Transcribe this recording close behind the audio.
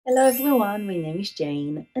Hello everyone, my name is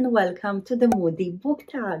Jane and welcome to the Moody Book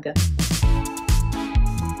Tag.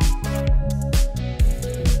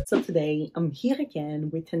 So today I'm here again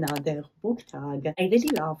with another book tag. I really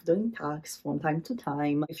love doing tags from time to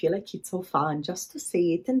time. I feel like it's so fun just to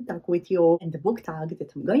see it and tag with you. And the book tag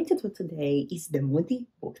that I'm going to do today is the Moody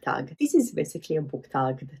Book Tag. This is basically a book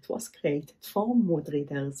tag that was created for mood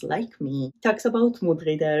readers like me. It talks about mood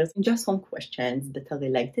readers and just some questions that are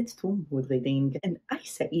related to mood reading. And I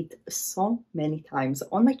say it so many times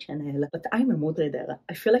on my channel, but I'm a mood reader.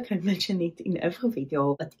 I feel like I mention it in every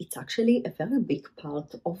video, but it's actually a very big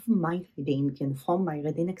part of my reading and from my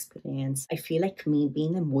reading experience. I feel like me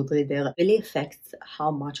being a mood reader really affects how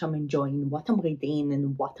much I'm enjoying what I'm reading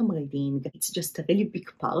and what I'm reading. It's just a really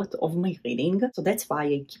big part of my reading, so that's why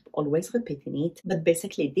I keep always repeating it. But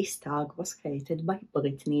basically this tag was created by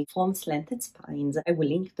Brittany from Slanted Spines. I will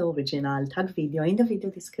link the original tag video in the video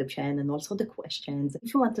description and also the questions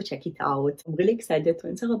if you want to check it out. I'm really excited to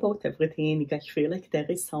answer about everything. I feel like there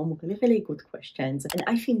is some really good questions, and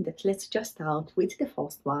I think that let's just start with the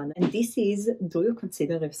first one, and this is, do you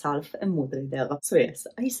consider yourself a mood reader? So yes,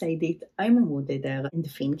 I said it, I'm a mood reader, and the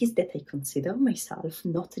thing is that I consider myself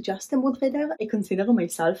not just a mood reader, I consider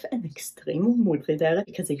myself an extreme mood reader,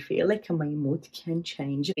 because I feel like my mood can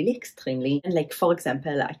change really extremely. And like, for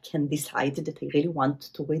example, I can decide that I really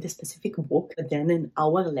want to read a specific book, but then an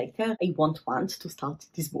hour later I won't want to start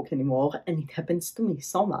this book anymore, and it happens to me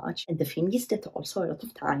so much. And the thing is that also a lot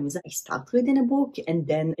of times I start reading a book and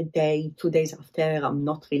then a day, 2 days after, I'm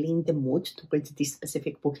not really in the mood to read this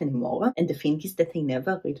specific book anymore. And the thing is that I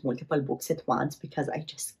never read multiple books at once because I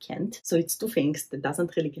just can't. So it's two things that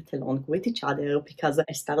doesn't really get along with each other, because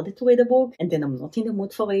I started to read a book and then I'm not in the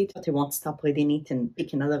mood for it, but I won't stop reading it and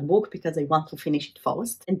pick another book because I want to finish it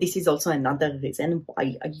first. And this is also another reason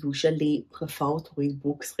why I usually prefer to read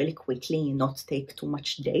books really quickly and not take too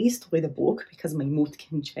much days to read a book, because my mood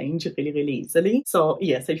can change really easily. So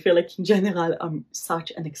yes, I feel like in general I'm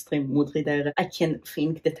such an extreme mood reader. I can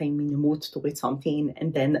think that I'm in the mood to read something,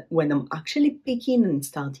 and then when I'm actually picking and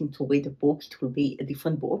starting to read a book, it will be a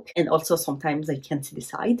different book. And also sometimes I can't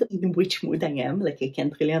decide in which mood I am, like I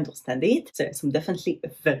can't really understand it. So yes, I'm definitely a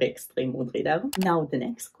very extreme mood reader. Now the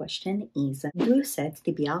next question is, do you set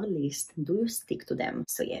TBR list? Do you stick to them?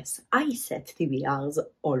 So yes, I set TBRs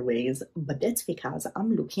always, but that's because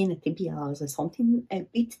I'm looking at TBRs as something a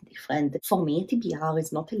bit different. For me, TBR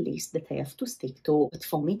is not a list that I have to stick to, but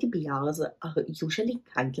for me TBRs are usually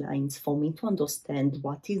guidelines for me to understand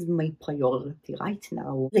what is my priority right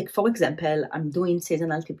now. Like, for example, I'm doing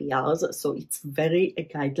seasonal TBRs, so it's very a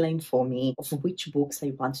guideline for me of which books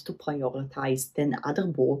I want to prioritize than other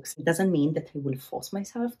books. It doesn't mean that I will force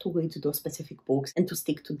myself to read those specific books and to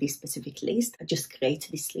stick to this specific list. I just create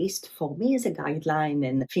this list for me as a guideline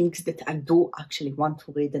and things that I do actually want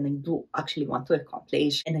to read and I do actually want to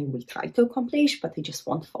accomplish, and I will try to accomplish, but I just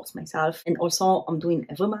won't force myself. And also I'm doing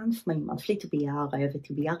every month my monthly TBR. I have a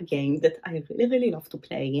TBR game that I really love to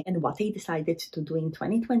play, and what I decided to do in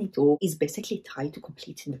 2022 is basically try to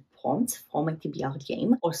complete the prompts for my TBR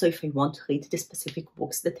game, also if I want to read the specific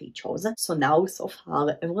books that I chose. So now, so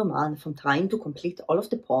far, every month I'm trying to complete all of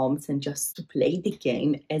the prompts and just to play the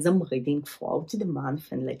game as I'm reading throughout the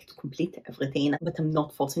month and like to complete everything, but I'm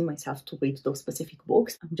not forcing myself to read those specific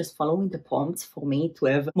books. I'm just following the prompts for me to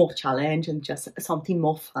have more challenge and just something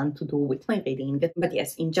more fun to do with my reading. But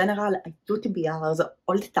yes, in general, I do TBRs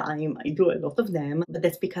all the time. I do a lot of them, but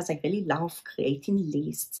that's because I really love creating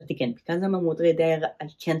lists. But again, because I'm a mood reader, I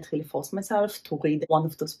can't really force myself to read one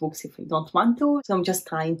of those books if I don't want to. So I'm just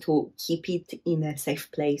trying to keep it in a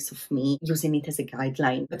safe place of me, using it as a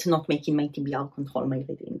guideline, but not making my TBR control my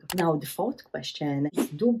reading. Now, the fourth question is,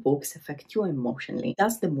 do books affect you emotionally?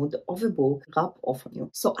 Does the mood of a book rub off on you?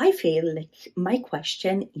 So I feel like my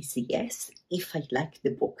question is yes, if I like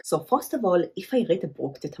the book. So first of all, if I read a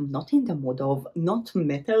book that I'm not in the mood of, not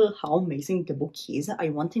matter how amazing the book is, I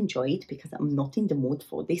won't enjoy it because I'm not in the mood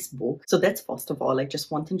for this book. So that's first of all, I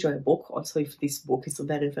just won't enjoy a book, also if this book is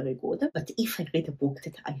very good. But if I read a book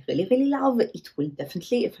that I really love, it will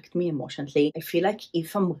definitely affect me emotionally. I feel like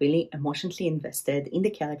if I'm really emotionally invested in the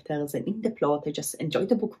characters and in the plot, I just enjoy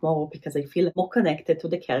the book more because I feel more connected to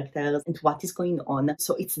the characters and what is going on.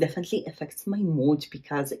 So it definitely affects my mood,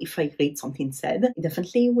 because if I read something something sad, it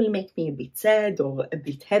definitely will make me a bit sad or a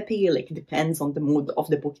bit happy, like it depends on the mood of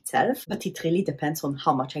the book itself, but it really depends on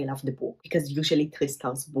how much I love the book, because usually 3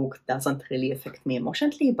 stars book doesn't really affect me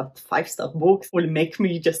emotionally, but 5-star books will make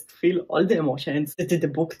me just feel all the emotions that the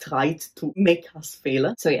book tried to make us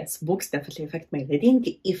feel. So yes, books definitely affect my reading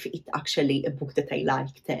if it's actually a book that I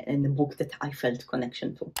liked and a book that I felt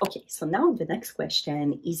connection to. Okay, so now the next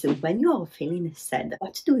question is, when you are feeling sad,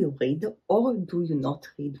 what do you read or do you not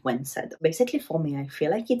read when sad? Basically for me, I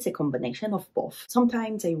feel like it's a combination of both.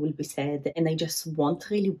 Sometimes I will be sad and I just won't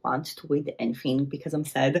really want to read anything because I'm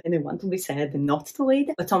sad and I want to be sad and not to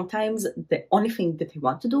read. But sometimes the only thing that I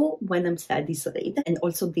want to do when I'm sad is read. And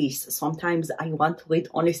also this, sometimes I want to read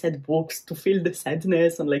only sad books to feel the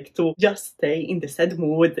sadness and like to just stay in the sad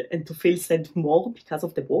mood and to feel sad more because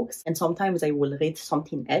of the books. And sometimes I will read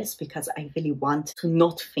something else because I really want to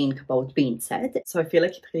not think about being sad. So I feel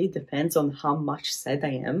like it really depends on how much sad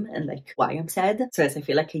I am and like why I'm sad. So as I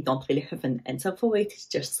feel like I don't really have an answer for it. It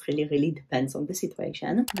just really depends on the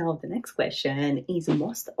situation. Now the next question is,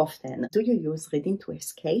 most often do you use reading to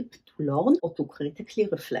escape, to learn, or to critically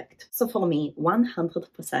reflect? So for me,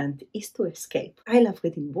 100% is to escape. I love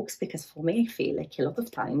reading books because for me, I feel like a lot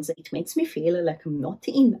of times it makes me feel like I'm not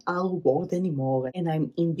in our world anymore and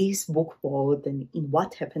I'm in this book world and in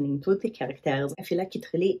what happening to the characters. I feel like it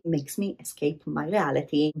really makes me escape my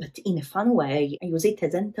reality, but in a fun way. I use it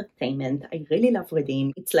as entertainment. I really love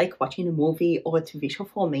reading. It's like watching a movie or a TV show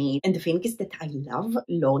for me. And the thing is that I love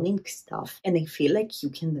learning stuff, and I feel like you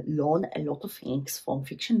can learn a lot of things from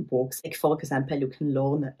fiction books. Like for example, you can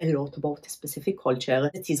learn a lot about a specific culture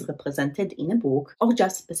that is represented in a book, or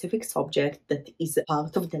just specific subject that is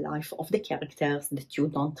part of the life of the characters that you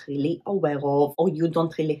don't really aware of or you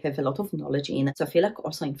don't really have a lot of knowledge in. So I feel like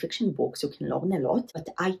also in fiction books you can learn a lot, but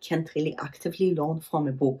I can't really actively learn from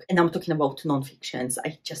a book. And I'm talking about non-fictions.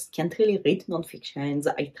 I just can't really read non-fictions.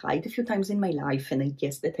 I tried a few times in my life and I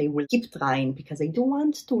guess that I will keep trying because I do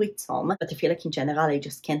want to read some, but I feel like in general I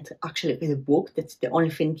just can't actually read a book that's the only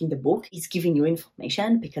thing in the book is giving you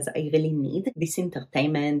information, because I really need this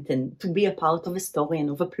entertainment and to be a part of a story and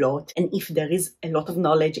of a plot. And if there is a lot of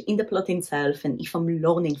knowledge in the plot itself and if I'm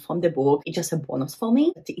learning from the book, it's just a bonus for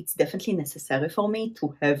me. But it's definitely necessary for me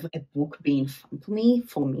to have a book being fun to me,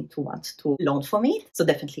 for me to want to learn from it. So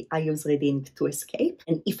definitely I use reading to escape,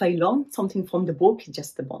 and if I learn something from the book, it's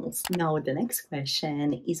just a bonus. Now the next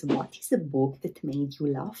question is, what is a book that made you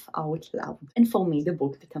laugh out loud? And for me, the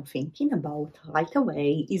book that I'm thinking about right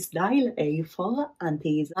away is Dial A for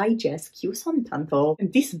Aunties by Jess Q. Santanto.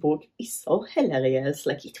 And this book is so hilarious.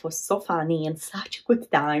 Like, it was so funny and such a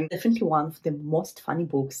good time. Definitely one of the most funny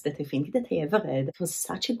books that I think that I ever read. It was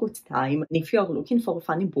such a good time. And if you are looking for a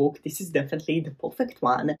funny book, this is definitely the perfect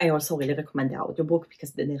one. I also really recommend the audiobook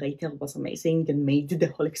because the narrator was amazing and made the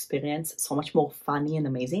whole experience so much more funny and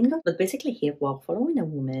amazing. But basically here we are following a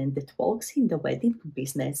woman that works in the wedding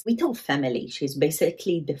business with her family. She's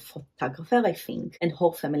basically the photographer, I think, and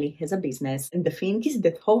her family has a business. And the thing is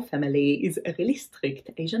that her family is a really strict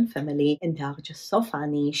Asian family and they are just so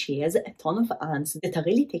funny. She has a ton of aunts that are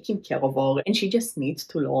really taking care of her, and she just needs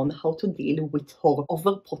to learn how to deal with her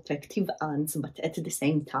overprotective aunts, but at the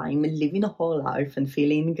same time living her life and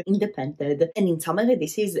feeling independent. And in summary,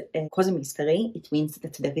 this is a cozy mystery. It means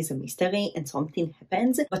that there is a mystery and something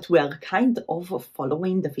happens, but we are kind of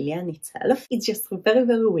following the villain itself. It's just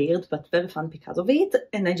very weird, but very fun because of it.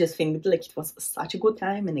 And I just think like it was such a good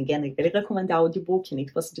time. And again, I really recommend the audiobook, and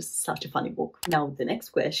it was just such a funny book. Now, the next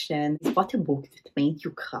question is, what a book that made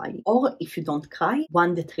you cry? Or if you don't cry,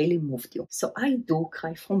 one that really moved you. So I do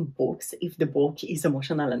cry from books if the book is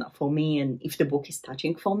emotional enough for me and if the book is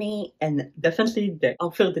touching for me. And definitely the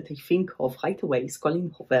author that I think of right away is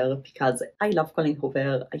Colleen Hoover, because I love Colleen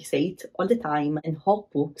Hoover. I say it all the time, and her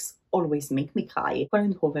books always make me cry.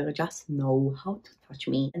 Colleen Hoover just know how to touch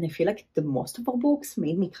me, and I feel like the most of her books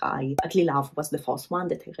made me cry. Ugly Love was the first one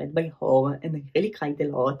that I read by her, and I really cried a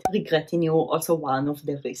lot. Regretting You, also one of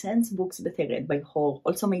the recent books that I read by her,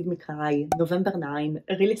 also made me cry. November 9,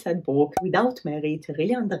 a really sad book. Without Merit, a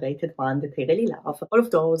really underrated one that I really love. All of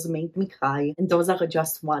those made me cry, and those are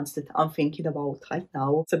just ones that I'm thinking about right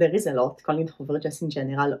now. So there is a lot. Colleen Hoover just in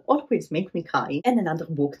general always make me cry. And another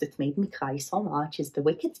book that made me cry so much is The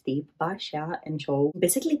Wicked Thief sleep by Shia and Joe.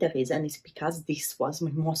 Basically, the reason is because this was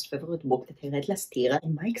my most favorite book that I read last year,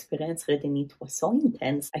 and my experience reading it was so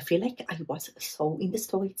intense. I feel like I was so in the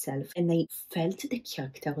story itself, and I felt the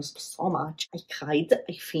characters so much. I cried,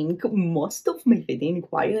 I think, most of my reading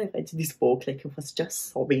while I read this book. Like, I was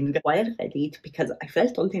just sobbing while I read it because I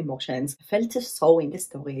felt all the emotions. I felt so in the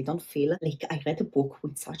story. I don't feel like I read a book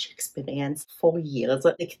with such experience for years.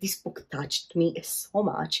 Like, this book touched me so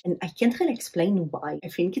much, and I can't really explain why. I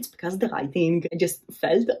think it's because the writing, I just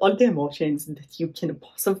felt all the emotions that you can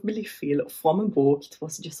possibly feel from a book. It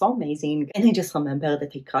was just so amazing, and I just remember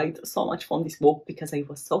that I cried so much from this book because I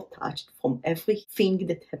was so touched from everything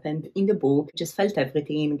that happened in the book. I just felt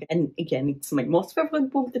everything, and again, it's my most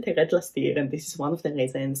favorite book that I read last year, and this is one of the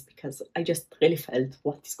reasons, because I just really felt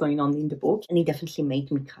what is going on in the book, and it definitely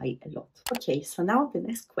made me cry a lot. Okay, so now the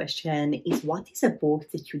next question is, what is a book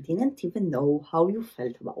that you didn't even know how you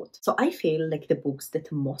felt about? So I feel like the books that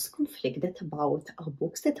I'm most conflicted about are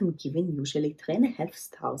books that I'm giving usually 3.5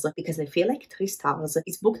 stars, because I feel like 3 stars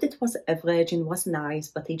is a book that was average and was nice,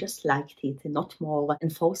 but I just liked it and not more,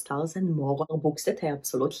 and 4 stars and more are books that I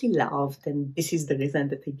absolutely loved, and this is the reason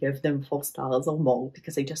that I gave them 4 stars or more,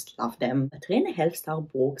 because I just love them. But 3.5 star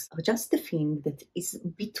books are just the thing that is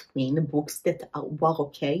between books that were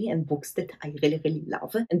okay and books that I really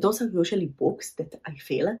love, and those are usually books that I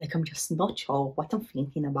feel like I'm just not sure what I'm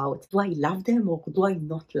thinking about. Do I love them or do I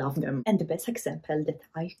not love them? And the best example that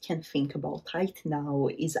I can think about right now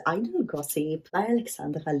is Idle Gossip by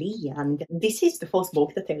Alexandra Lee Young. This is the first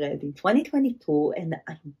book that I read in 2022, and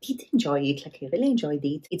I did enjoy it. Like, I really enjoyed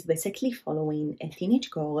it. It's basically following a teenage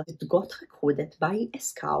girl that got recruited by a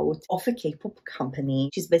scout of a K-pop company.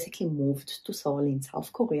 She's basically moved to Seoul in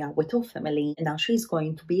South Korea with her family, and now she's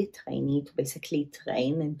going to be a trainee to basically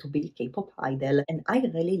train and to be a K-pop idol. And I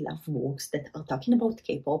really love books that are talking about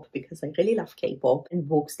K-pop, because I really love K-pop, and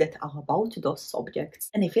books that are about those subjects.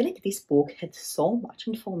 And I feel like this book had so much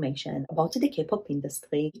information about the K-pop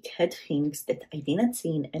industry. It had things that I didn't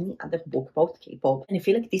see in any other book about K-pop, and I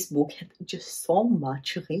feel like this book had just so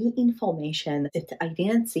much real information that I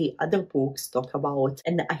didn't see other books talk about.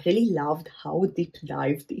 And I really loved how deep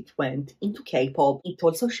dived it went into K-pop. It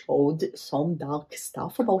also showed some dark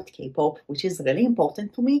stuff about K-pop, which is really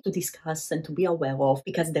important to me to discuss and to be aware of,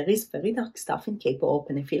 because there is very dark stuff in K-pop,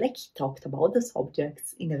 and I feel like he talked about the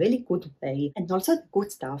subjects in a really good way. And also the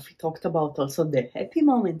good stuff, he talked about also the happy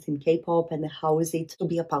moments in K-pop, and how is it to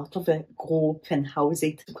be a part of a group, and how is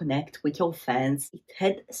it to connect with your fans. It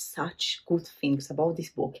had such good things about this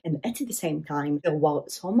book, and at the same time there were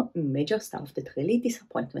some major stuff that really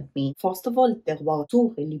disappointed me. First of all, there were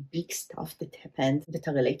 2 really big stuff that happened that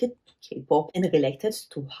are related to K-pop and related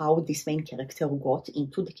to how this main character got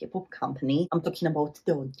into the K-pop company. I'm talking about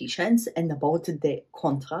the auditions and about the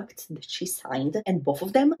contracts that she signed, and both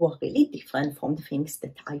of them were really different from the things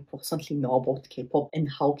that I personally know about K-pop and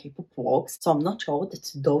how K-pop works. So I'm not sure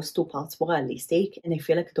that those 2 parts were realistic, and I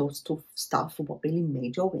feel like those 2 stuff were really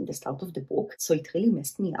major in the start of the book. So it really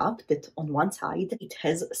messed me up that on one side it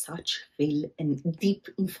has such real and deep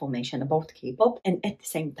information about K-pop, and at the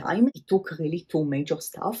same time it took really 2 major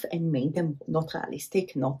stuff and made them not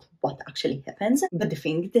realistic, not what actually happens. But the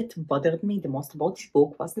thing that bothered me the most about this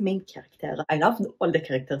book was the main character. I loved all the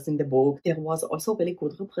characters in the book. There was also really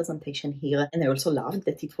good representation here, and I also loved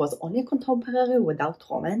that it was only contemporary without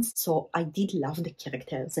romance. So I did love the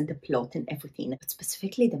characters and the plot and everything, but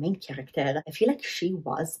specifically the main character. I feel like she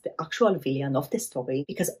was the actual villain of the story,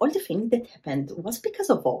 because all the things that happened was because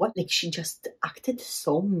of her. Like, she just acted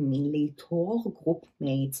so meanly to her group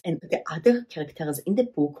mates, and the other characters in the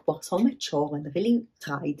book were so mature and really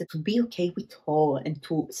tried to be okay with her and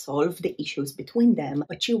to solve the issues between them,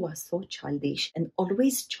 but she was so childish and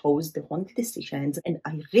always chose the wrong decisions. And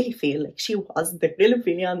I really feel like she was the real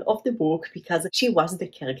villain of the book, because she was the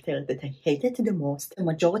character that I hated the most. The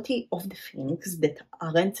majority of the things that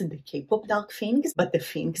aren't the K-pop dark things, but the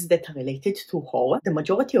things that are related to her, the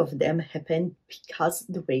majority of them happened because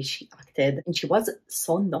the way she acted, and she was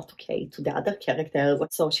so not okay to the other characters.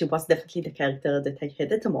 So she was definitely the character that I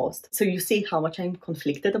hated the most. So you see how much I'm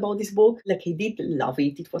conflicted about this book. Like, I did love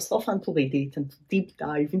it. It was so fun to read it and to deep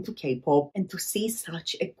dive into K-pop and to see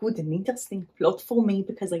such a good and interesting plot for me,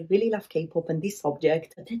 because I really love K-pop and this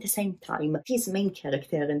subject. But at the same time, his main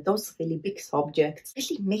character and those really big subjects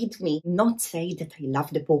really made me not say that I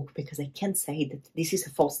love the book, because I can't say that this is a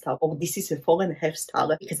 4 star or this is a 4.5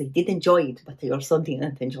 star, because I did enjoy it, but I also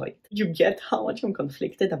didn't enjoy it. You get how much I'm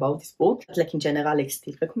conflicted about this book. But like, in general, I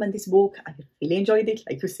still recommend this book. I really enjoyed it,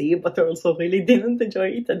 like you see, but I also really didn't enjoy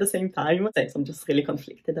it. at the same time. So I'm just really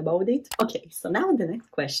conflicted about it. Okay, so now the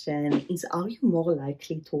next question is, are you more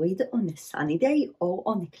likely to read on a sunny day or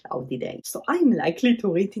on a cloudy day? So I'm likely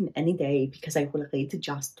to read in any day because I will read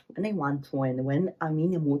just when I want to and when I'm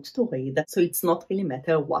in a mood to read. So it's not really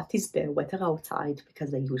matter what is the weather outside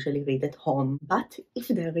because I usually read at home. But if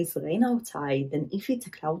there is rain outside and if it's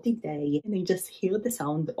a cloudy day and I just hear the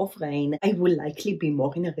sound of rain, I will likely be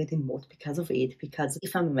more in a reading mood because of it. Because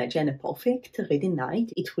if I'm imagining a perfect reading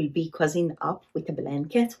night, it will be cozying up with a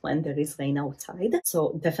blanket when there is rain outside.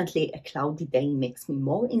 So definitely a cloudy day makes me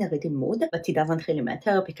more in a reading mood, but it doesn't really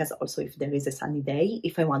matter because also if there is a sunny day,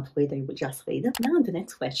 if I want to read, I will just read. Now the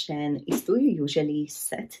next question is, do you usually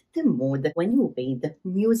set the mood when you read?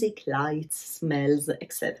 Music, lights, smells,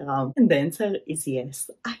 etc. And the answer is yes.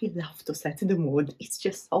 I love to set the mood. It's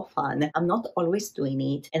just so fun. I'm not always doing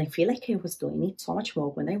it, and I feel like I was doing it so much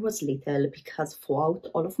more when I was little because throughout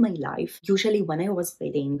all of my life, usually when I was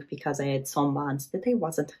reading, because I had some months that I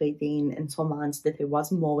wasn't reading and some months that I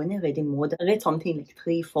was more in a reading mood, I read something like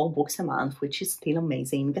 3-4 books a month, which is still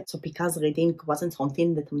amazing. So because reading wasn't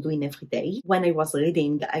something that I'm doing every day, when I was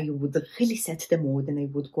reading, I would really set the mood and I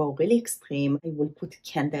would go really extreme. I would put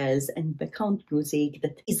candles and background music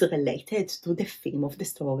that is related to the theme of the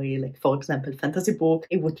story. Like for example, fantasy book,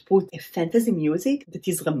 I would put a fantasy music that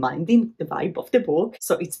is reminding the vibe of the book.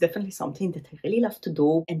 So it's definitely something that I really love to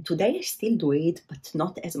do. And today I still do it, but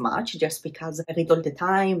not as much just because I read all the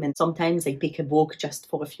time. And sometimes I pick a book just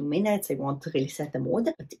for a few minutes. I want to really set the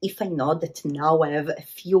mood. But if I know that now I have a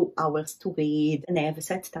few hours to read and I have a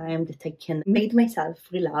set time that I can make myself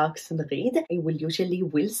relax and read, I will usually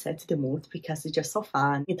set the mood because it's just so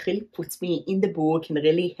fun. It really puts me in the book and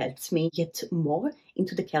really helps me get more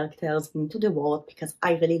into the characters, into the world, because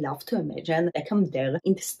I really love to imagine like I'm there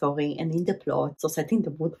in the story and in the plot. So setting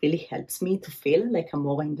the mood really helps me to feel like I'm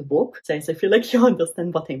more in the book. So I feel like you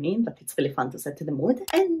understand what I mean, but it's really fun to set the mood.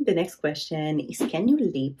 And the next question is, can you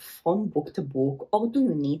leap from book to book or do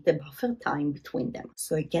you need a buffer time between them?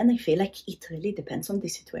 So again, I feel like it really depends on the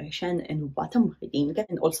situation and what I'm reading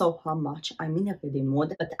and also how much I'm in a reading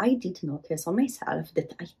mood. But I did notice on myself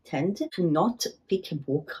that I tend to not pick a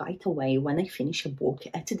book right away when I finish a book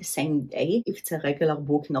at the same day if it's a regular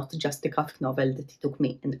book, not just a graphic novel that it took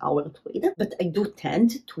me an hour to read. But I do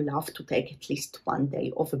tend to love to take at least one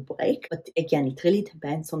day of a break. But again, it really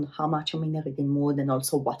depends on how much I'm in a reading mood and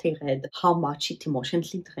also what I read, how much it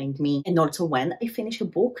emotionally drained me, and also when I finish a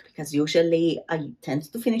book, because usually I tend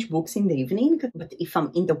to finish books in the evening. But if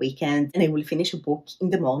I'm in the weekend and I will finish a book in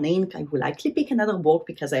the morning, I will likely pick another book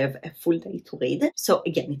because I have a full day to read. So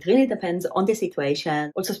again, it really depends on the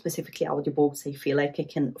situation. Also specifically audiobooks, I feel like I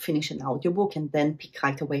can finish an audiobook and then pick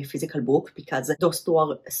right away a physical book because those two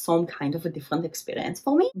are some kind of a different experience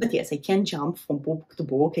for me. But yes, I can jump from book to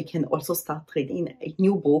book. I can also start reading a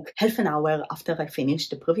new book half an hour after I finish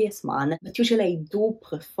the previous one. But usually I do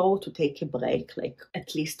prefer to take a break, like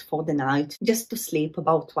at least for the night, just to sleep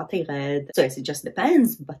about what I read. So yes, it just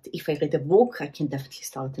depends. But if I read a book, I can definitely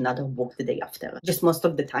start another book the day after. Just most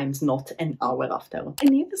of the times, not an hour after.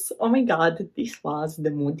 And yes, oh my god, this was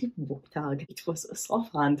the Moody Book Tag. It was so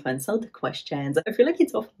fun to answer the questions. I feel like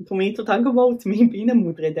it's so fun to me to talk about me being a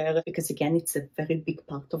mood reader because again, it's a very big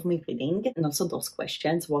part of my reading and also those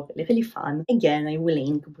questions were really fun. Again, I will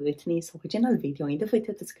link Brittany's original video in the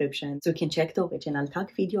video description so you can check the original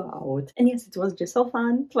tag video out. And yes, it was just so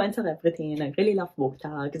fun to answer everything. I really love book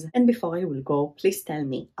tags. And before I will go, please tell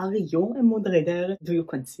me, are you a mood reader? Do you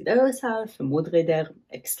consider yourself a mood reader,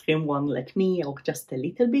 extreme one like me, or just a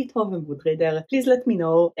little bit of a mood reader? Please let me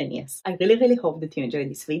know. And yes, I really hope that you enjoyed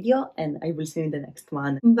this video and I will see you in the next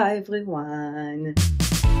one. Bye everyone!